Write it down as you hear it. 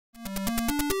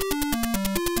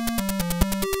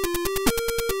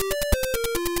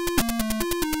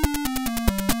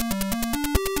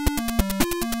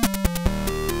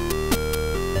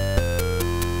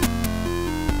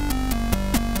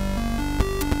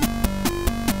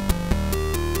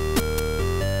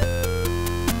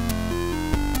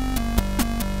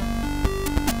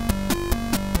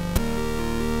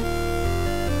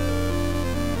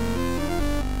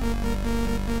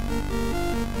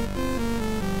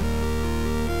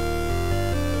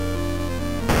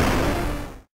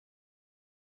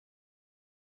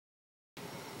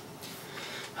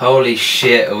Holy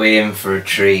shit, are we in for a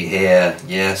treat here?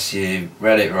 Yes, you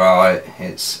read it right.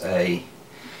 It's a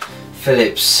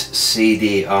Philips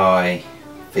CDI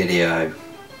video.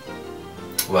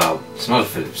 Well, it's not a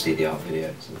Philips CDI video,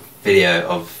 it's a video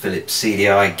of Philips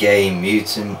CDI game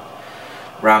Mutant,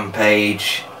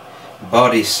 Rampage,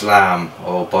 Body Slam,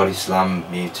 or Body Slam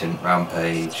Mutant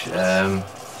Rampage.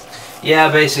 Yeah,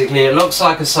 basically it looks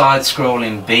like a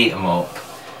side-scrolling beat 'em up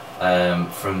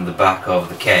from the back of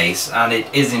the case, and it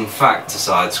is in fact a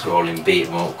side-scrolling beat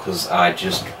 'em up because I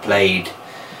just played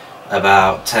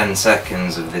about 10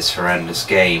 seconds of this horrendous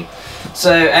game.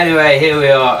 So anyway, here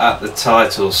we are at the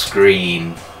title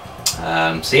screen.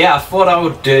 So yeah, I thought I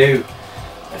would do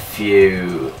a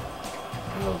few.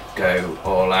 I'll go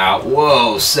all out.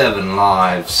 Whoa, 7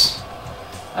 lives.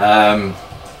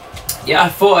 Yeah, I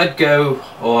thought I'd go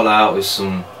all out with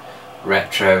some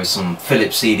retro, some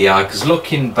Philips CDI, because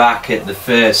looking back at the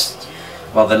first,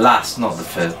 well, the last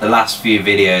few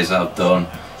videos I've done,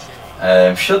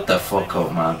 shut the fuck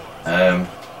up, man.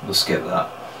 We'll skip that,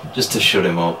 just to shut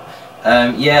him up.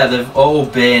 Yeah, they've all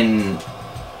been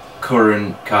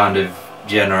current kind of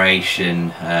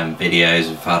generation videos.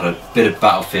 We've had a bit of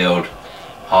Battlefield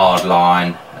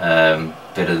Hardline,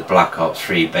 bit of the Black Ops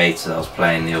 3 beta that I was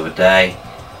playing the other day.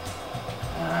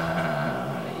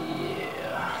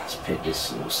 Yeah, let's pick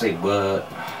this, we'll see word.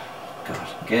 God,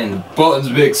 getting the buttons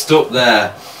mixed up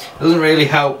there. Doesn't really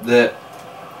help that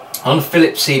on the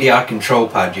Philips CDI control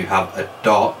pad you have a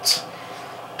dot,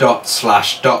 dot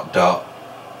slash dot dot,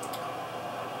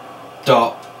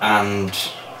 dot, and,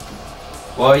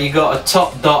 well, you got a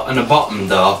top dot and a bottom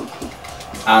dot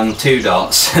and 2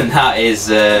 dots, and that is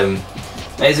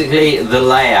basically the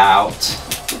layout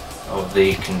of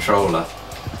the controller.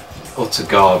 Utter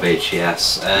garbage,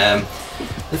 yes.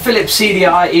 The Philips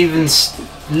CDI even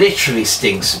literally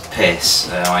stinks of piss.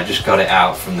 I just got it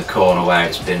out from the corner where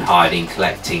it's been hiding,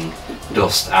 collecting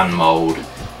dust and mould,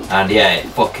 and yeah, it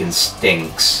fucking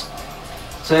stinks.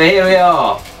 So here we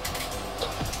are,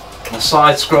 a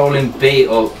side-scrolling beat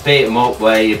 'em up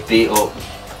where you beat up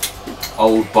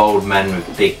old bald men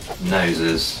with big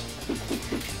noses.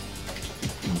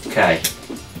 Okay,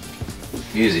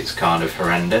 music's kind of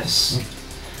horrendous,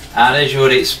 and as you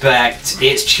would expect,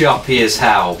 it's choppy as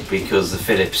hell because the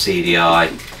Philips CDI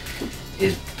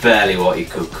is barely what you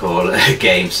could call a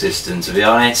game system, to be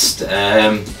honest.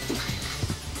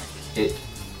 It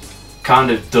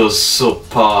kind of does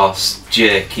subpar,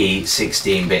 jerky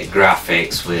 16-bit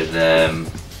graphics with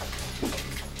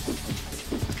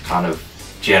kind of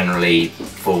generally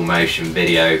full motion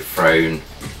video thrown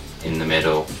in the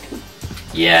middle.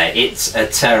 Yeah, it's a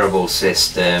terrible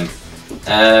system.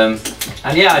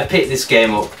 And yeah, I picked this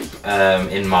game up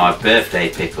in my birthday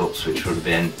pickups, which would have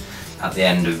been at the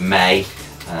end of May.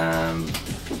 And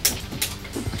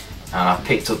I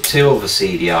picked up 2 other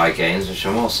CDI games, which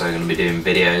I'm also going to be doing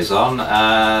videos on.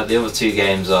 The other 2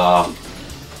 games are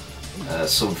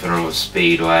something or other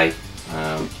Speedway.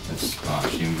 Let's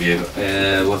actually review,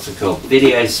 what's it called?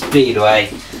 Video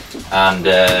Speedway, and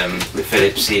the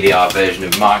Philips CDI version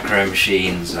of Micro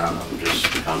Machines, and I'm just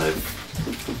kind of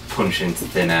punching into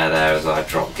thin air there as I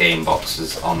drop game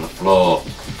boxes on the floor.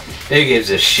 Who gives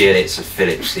a shit? It's a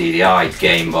Philips CDI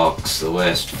game box, the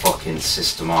worst fucking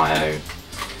system I own.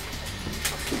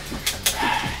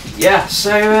 Yeah,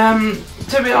 so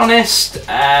to be honest,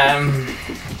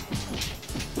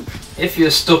 if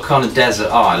you're stuck on a desert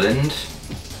island,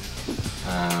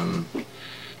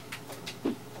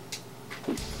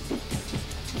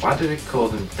 why do they call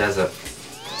them desert?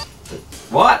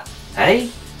 What? Hey?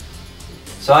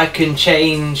 So I can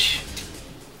change.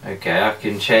 Okay, I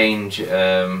can change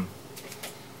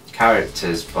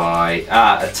characters by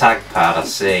a tag pad. I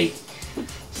see.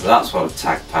 So that's what a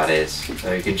tag pad is.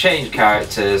 So you can change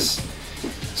characters.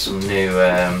 Some new.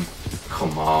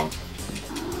 Come on.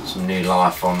 Some new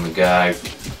life on the go.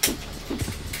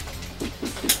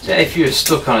 So if you're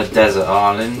stuck on a desert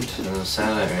island, as I say,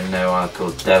 I don't really know why they're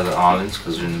called desert islands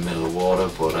because we're in the middle of water,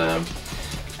 but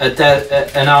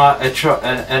an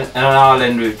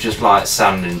island with just like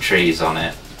sand and trees on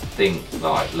it. I think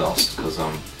like Lost, because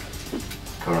I'm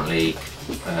currently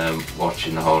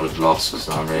watching the whole of Lost because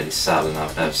I'm really sad and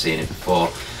I've never seen it before.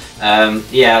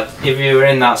 Yeah, if you were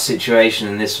in that situation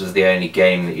and this was the only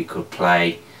game that you could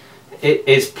play, it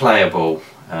is playable.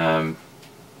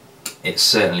 It's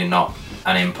certainly not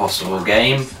an impossible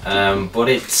game, but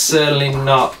it's certainly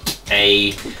not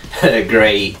a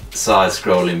great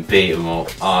side-scrolling beat 'em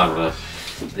up either.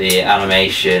 The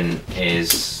animation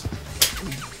is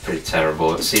pretty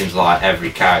terrible. It seems like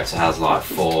every character has like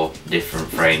 4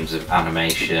 different frames of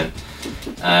animation.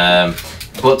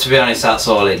 But to be honest, that's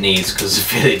all it needs, because the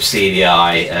Philips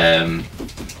CDI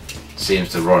seems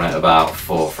to run at about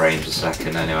 4 frames a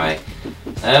second anyway.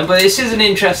 But this is an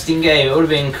interesting game. It would have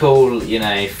been cool, you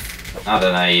know, if, I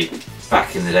don't know,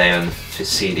 back in the day when the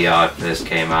CDI first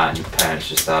came out and your parents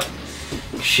just had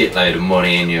a shitload of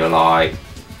money and you were like,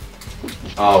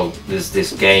 oh, there's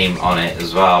this game on it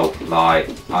as well, like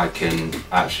I can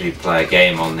actually play a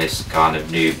game on this kind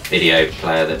of new video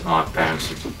player that my parents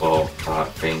have bought type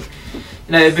thing.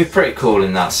 You know, it'd be pretty cool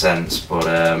in that sense, but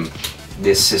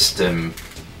this system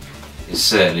is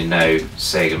certainly no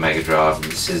Sega Mega Drive, and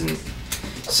this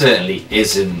certainly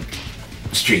isn't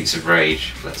Streets of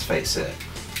Rage, let's face it.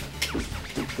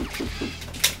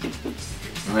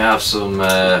 We have some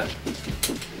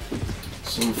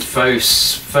faux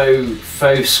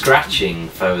scratching,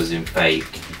 faux as in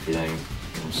fake, if you don't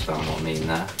understand what I mean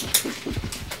there.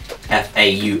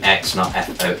 F-A-U-X, not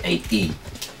F-O-A-E.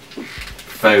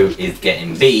 Faux is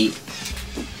getting beat,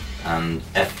 and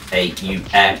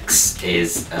F-A-U-X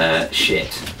is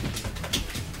shit.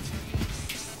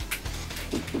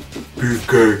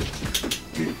 Beefcake.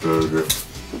 Beef burger.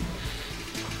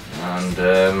 And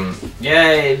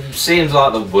yeah, it seems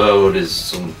like the world is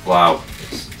some, wow,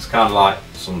 it's kind of like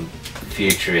some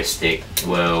futuristic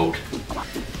world,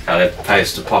 kind of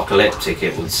post-apocalyptic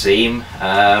it would seem.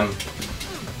 And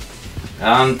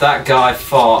that guy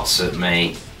farts at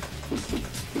me,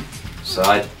 so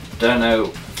I don't know.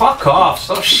 Fuck off!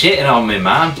 Stop shitting on me,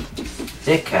 man,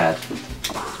 dickhead.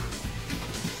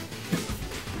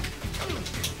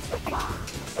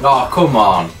 Oh, come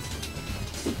on.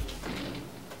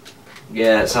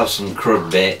 Yeah, let's have some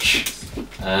crud, bitch.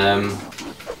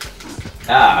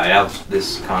 I have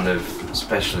this kind of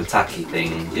special attacky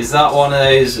thing. Is that one of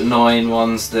those annoying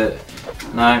ones that...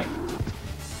 No.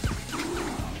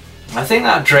 I think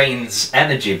that drains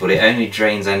energy, but it only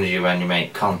drains energy when you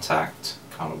make contact.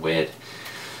 Kind of weird.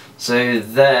 So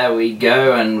there we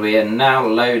go, and we are now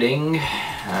loading.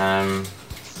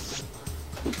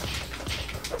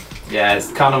 Yeah,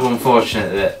 it's kind of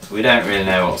unfortunate that we don't really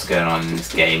know what's going on in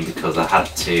this game, because I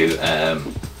had to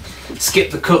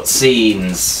skip the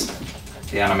cutscenes,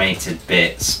 the animated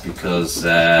bits, because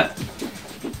the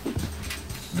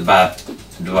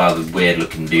weird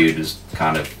looking dude was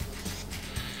kind of,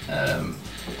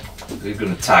 we're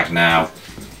going to tag now.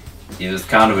 He was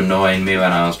kind of annoying me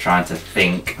when I was trying to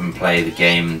think and play the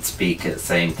game and speak at the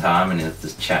same time, and he was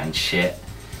just chatting shit.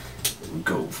 We'll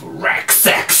go for Rack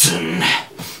Saxon.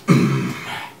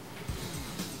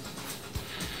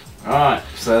 Alright,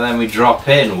 so then we drop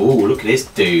in. Ooh, look at this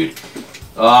dude.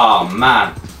 Oh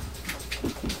man.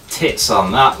 Tits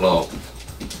on that, look.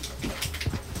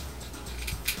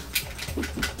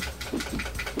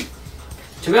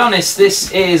 To be honest,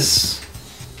 this is...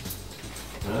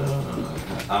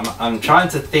 I'm trying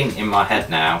to think in my head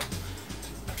now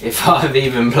if I've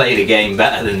even played a game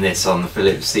better than this on the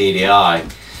Philips CDI.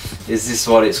 Is this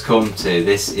what it's come to?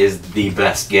 This is the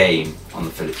best game on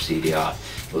the Philips CDI.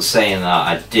 But saying that,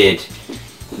 I did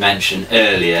mention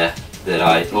earlier that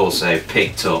I also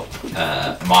picked up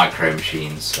Micro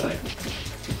Machines. So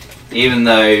even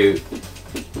though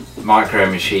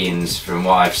Micro Machines, from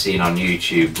what I've seen on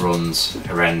YouTube, runs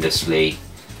horrendously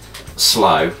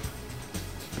slow,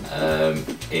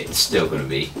 it's still going to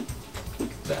be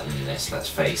better than this, let's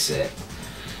face it.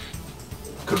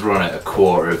 Could run at a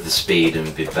quarter of the speed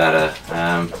and be better.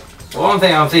 One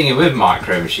thing I'm thinking with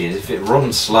Micro Machines, if it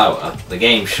runs slower, the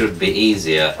game should be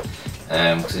easier,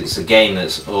 because it's a game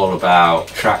that's all about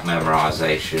track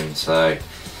memorization, so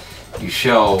you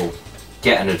shall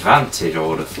get an advantage, I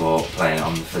would have thought, playing it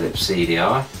on the Philips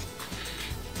CDI.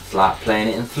 It's like playing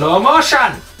it in slow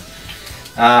motion!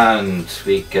 And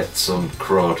we get some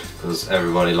crud, because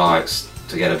everybody likes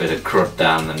to get a bit of crud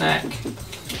down the neck.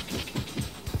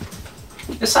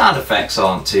 The sound effects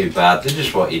aren't too bad, they're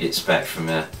just what you'd expect from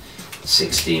a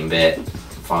 16-bit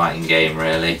fighting game,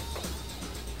 really.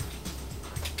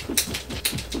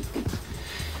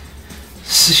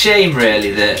 It's a shame,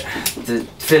 really, that the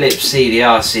Philips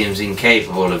CDI seems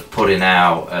incapable of putting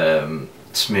out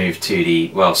smooth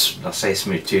 2D, well, I say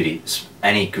smooth 2D,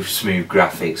 any smooth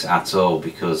graphics at all,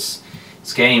 because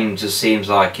this game just seems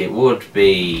like it would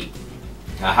be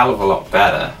a hell of a lot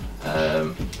better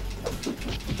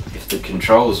if the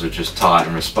controls were just tight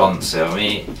and responsive. I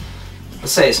mean,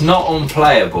 let's say it's not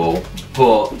unplayable,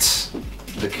 but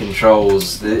the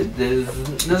controls,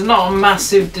 there's not a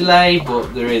massive delay,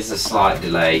 but there is a slight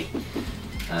delay,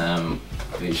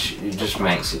 which it just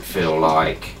makes it feel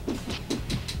like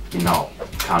you're not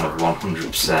kind of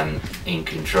 100% in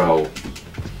control.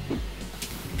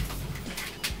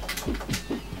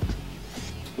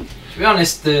 To be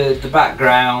honest, the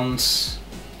backgrounds,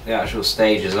 the actual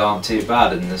stages aren't too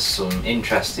bad, and there's some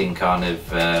interesting kind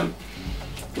of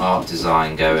art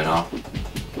design going on.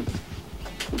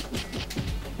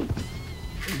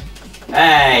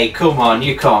 Hey, come on,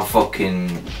 you can't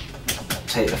fucking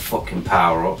take the fucking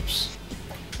power-ups.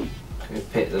 Can we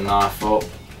pick the knife up?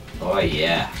 Oh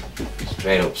yeah,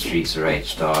 straight up Streets of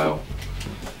Rage style.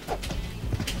 Oh,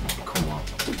 come on.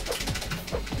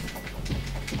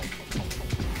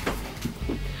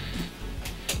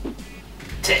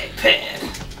 Take pad.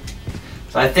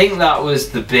 So I think that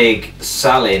was the big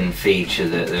selling feature,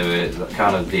 that there were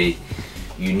kind of the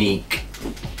unique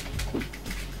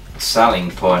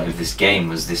selling point of this game,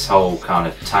 was this whole kind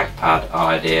of tag pad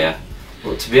idea.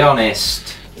 But to be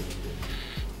honest,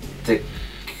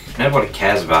 nobody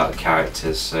cares about the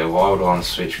characters, so why would I want to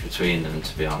switch between them,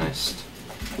 to be honest?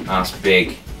 Nice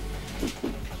big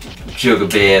jug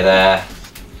of beer there.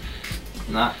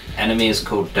 And that enemy is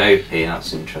called Dopey,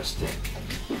 that's interesting.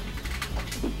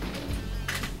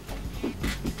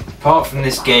 Apart from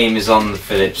this game is on the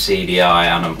Philips CDI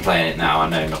and I'm playing it now, I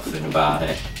know nothing about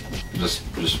it. Just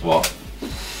what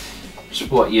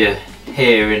you're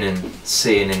hearing and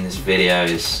seeing in this video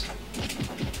is,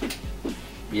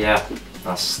 yeah,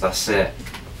 that's it.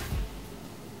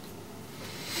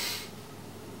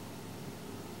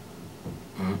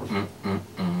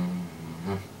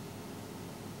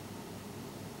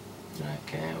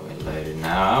 Okay, we're loaded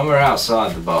now, and we're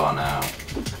outside the bar now.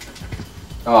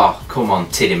 Oh, come on,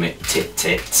 titty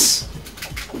tits.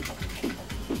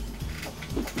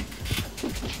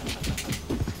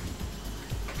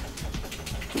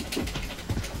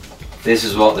 This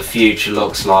is what the future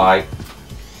looks like.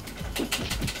 I'm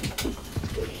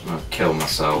gonna kill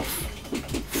myself.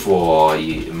 For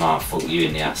you, might fuck you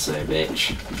in the ass, though,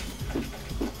 bitch.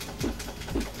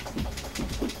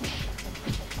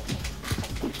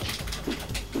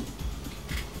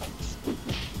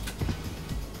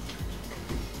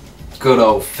 Good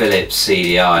old Philips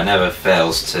CDI never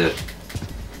fails to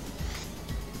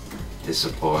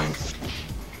disappoint.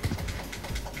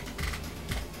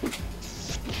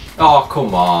 Oh,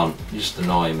 come on, you're just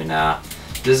annoying me now.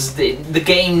 The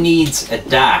game needs a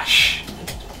dash.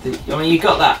 I mean, you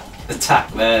got that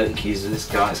attack there that uses this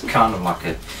guy. It's kind of like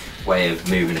a way of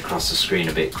moving across the screen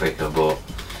a bit quicker, but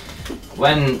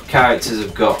when characters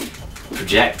have got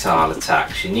projectile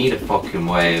attacks, you need a fucking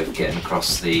way of getting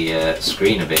across the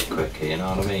screen a bit quicker, you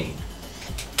know what I mean?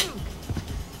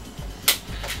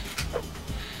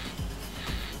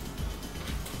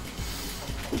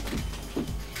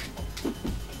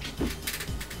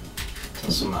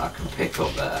 That's something I can pick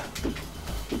up there.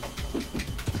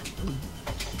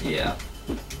 Yeah,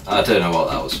 I don't know what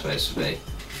that was supposed to be.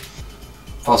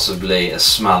 Possibly a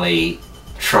smelly,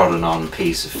 trodden on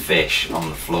piece of fish on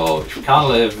the floor, which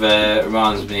kind of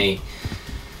reminds me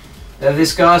of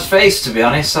this guy's face, to be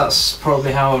honest. That's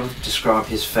probably how I would describe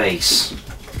his face.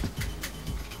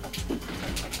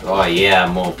 Oh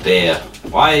yeah, more beer.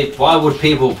 Why would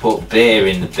people put beer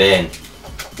in the bin?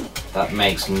 That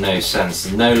makes no sense.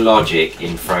 There's no logic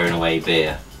in throwing away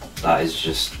beer. That is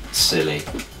just silly.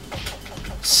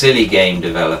 Silly game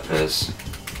developers.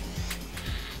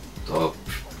 Or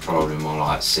probably more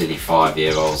like silly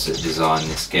 5-year-olds that designed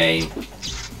this game.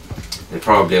 They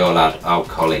probably all had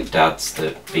alcoholic dads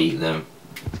that beat them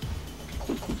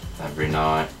every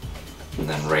night and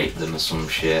then raped them or some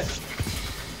shit.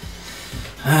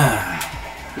 Come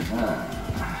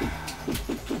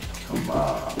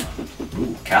on.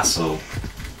 Ooh, castle.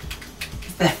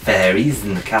 Is there fairies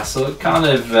in the castle? It kind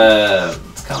of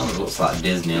looks like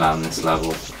Disneyland, this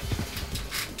level.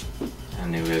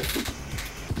 And with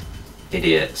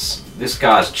idiots. This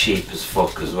guy's cheap as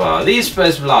fuck as well. Are these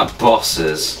supposed to be like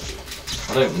bosses?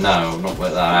 I don't know, I've not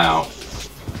worked that out.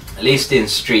 At least in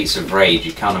Streets of Rage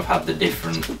you kind of have the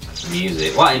different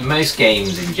music. Well, in most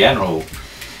games in general,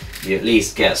 you at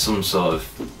least get some sort of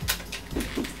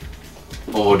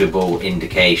audible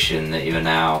indication that you're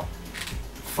now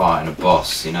fighting a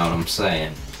boss, you know what I'm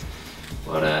saying?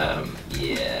 But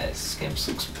yeah, this game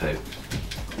sucks poop.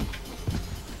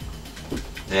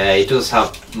 Yeah, he does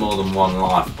have more than one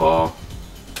life bar.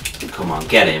 Come on,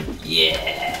 get him.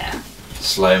 Yeah!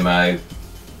 Slow-mo.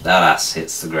 That ass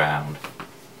hits the ground.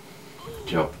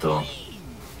 Job done.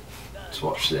 Let's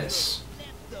watch this.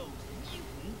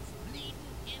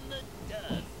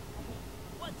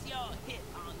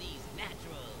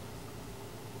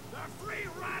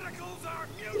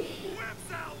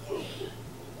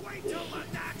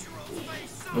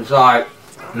 It's like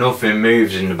nothing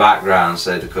moves in the background,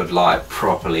 so they could like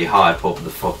properly hype up the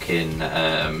fucking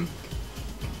oh,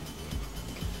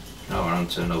 we're on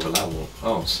to another level.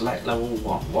 Oh, select level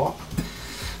 1. What?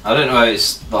 I don't know,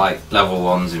 it's like level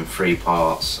 1's in 3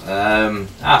 parts.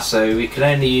 So we can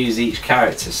only use each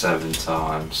character 7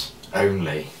 times.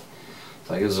 Only.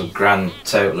 So it gives a grand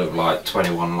total of like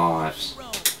 21 lives.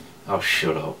 Oh,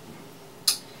 shut up.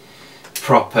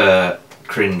 Proper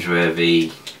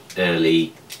cringeworthy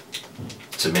early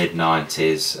to mid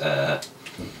 90s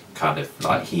kind of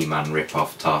like He-Man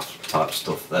rip-off type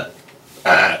stuff that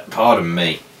pardon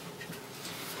me.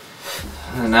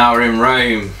 And now we're in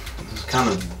Rome. It's kind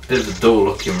of a bit of a dull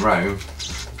looking Rome.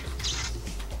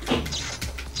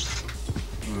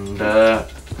 And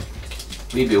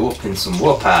we be whooping some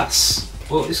whoop ass.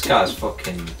 Whoa, this guy's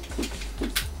fucking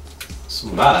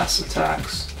some badass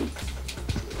attacks.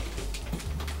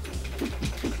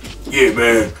 Yeah,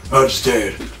 man, I just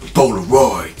had a bowl of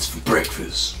rides for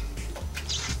breakfast.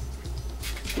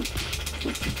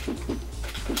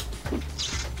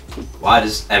 Why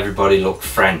does everybody look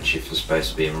French if you're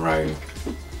supposed to be in Rome?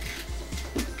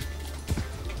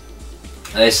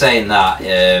 They're saying that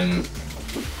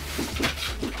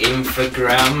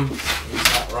Infogram, is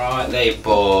that right? They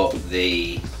bought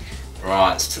the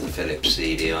rights to the Philips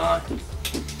CDI.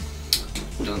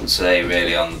 Doesn't say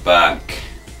really on the back.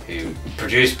 Who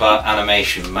produced by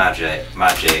Animation Magic,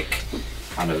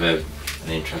 kind of an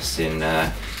interesting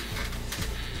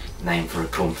name for a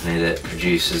company that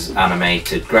produces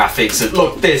animated graphics that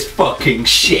look this fucking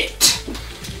shit.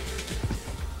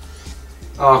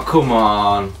 Oh, come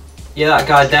on. Yeah, that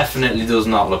guy definitely does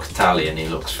not look Italian, he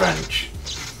looks French.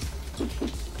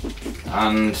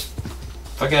 And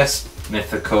I guess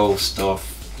mythical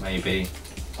stuff, maybe.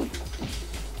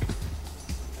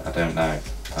 I don't know.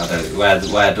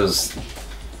 Where does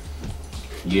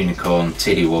unicorn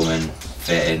titty woman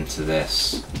fit into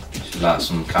this? She's like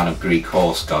some kind of Greek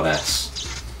horse goddess.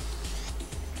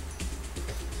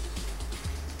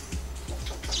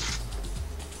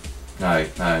 No.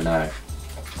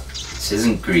 This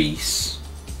isn't Greece.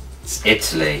 It's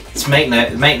Italy. It's make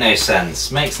no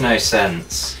sense. Makes no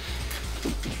sense.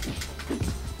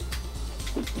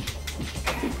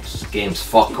 This game's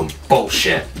fucking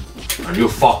bullshit. And you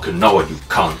fucking know it, you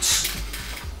cunts.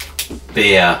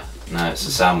 Beer. No, it's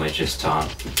a sandwich this time.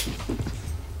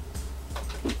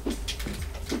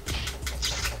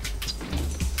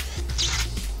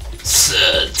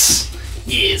 Suds.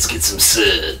 Yeah, let's get some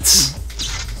suds.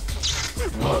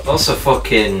 Also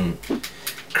fucking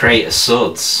crate of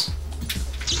suds.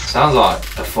 Sounds like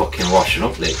a fucking washing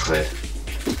up liquid.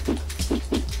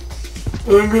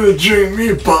 I'm gonna drink me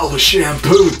a bottle of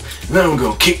shampoo, and then I'm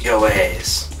gonna kick your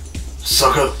ass,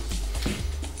 sucker.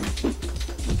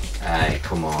 Hey,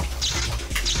 come on.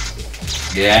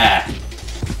 Yeah.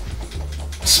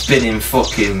 Spinning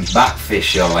fucking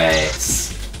backfish your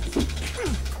ass.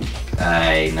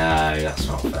 Hey, no, that's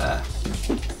not fair.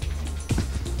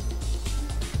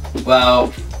 Well,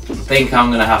 I think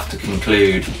I'm gonna have to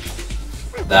conclude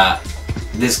that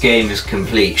this game is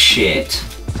complete shit.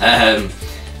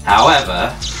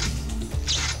 However,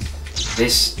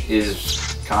 this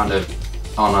is kind of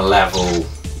on a level.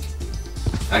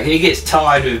 Like, it gets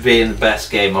tied with being the best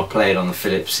game I've played on the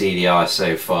Philips CDI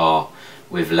so far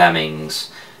with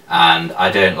Lemmings, and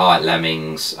I don't like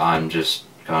Lemmings. I'm just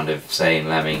kind of saying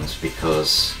Lemmings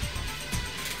because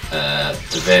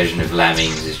the version of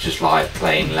Lemmings is just like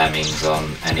playing Lemmings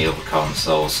on any other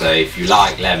console. So if you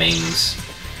like Lemmings,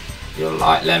 you'll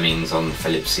like Lemmings on the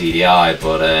Philips CDI,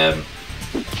 but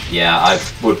yeah, I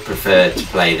would prefer to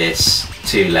play this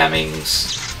to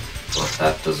Lemmings. But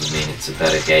that doesn't mean it's a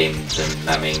better game than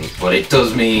Lemmings, but it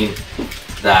does mean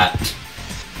that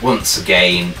once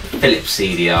again Philips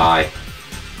CDI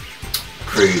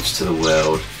proves to the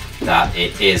world that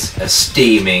it is a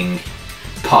steaming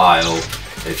pile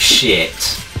of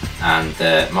shit, and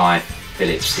my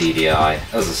Philips CDI,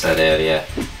 as I said earlier,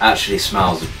 actually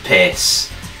smells of piss,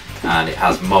 and it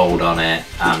has mould on it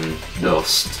and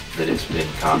dust that it's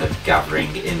been kind of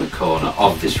gathering in the corner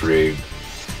of this room.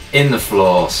 In the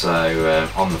floor, so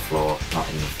on the floor, not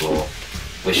in the floor.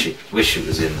 Wish it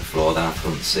was in the floor, then I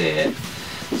couldn't see it.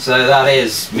 So that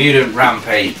is Mutant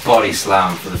Rampage Body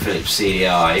Slam for the Philips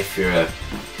CDI. If you're a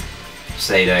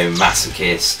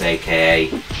sadomasochist, aka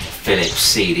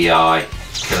Philips CDI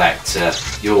collector,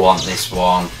 you'll want this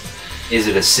one. Is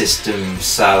it a system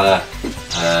seller?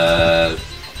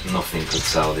 Nothing could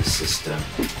sell this system.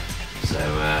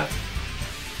 So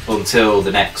until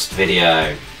the next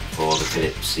video for the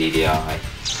Philips CDI.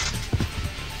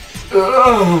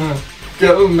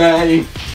 Go, mate!